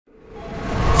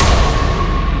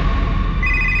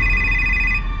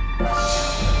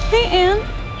Hey, Anne.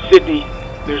 Sydney,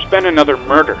 there's been another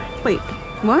murder. Wait,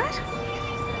 what?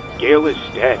 Gale is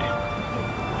dead.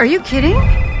 Are you kidding?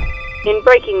 In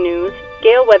breaking news,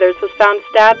 Gale Weathers was found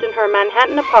stabbed in her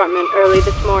Manhattan apartment early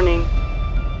this morning.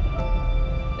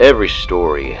 Every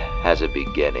story has a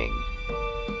beginning.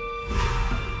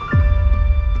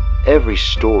 Every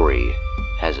story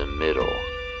has a middle.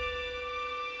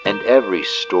 And every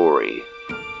story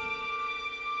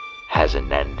has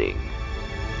an ending.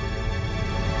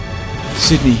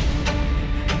 Sydney,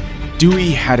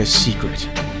 Dewey had a secret.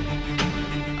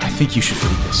 I think you should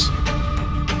read this.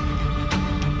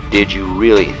 Did you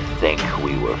really think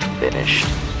we were finished?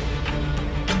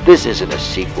 This isn't a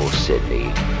sequel,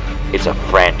 Sydney. It's a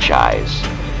franchise.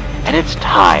 And it's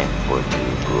time for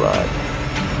new blood.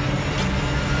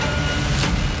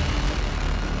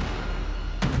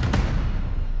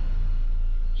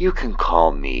 You can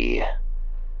call me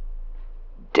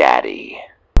Daddy.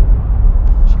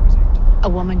 A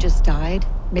woman just died.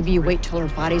 Maybe you wait till her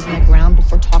body's in the ground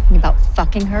before talking about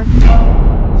fucking her.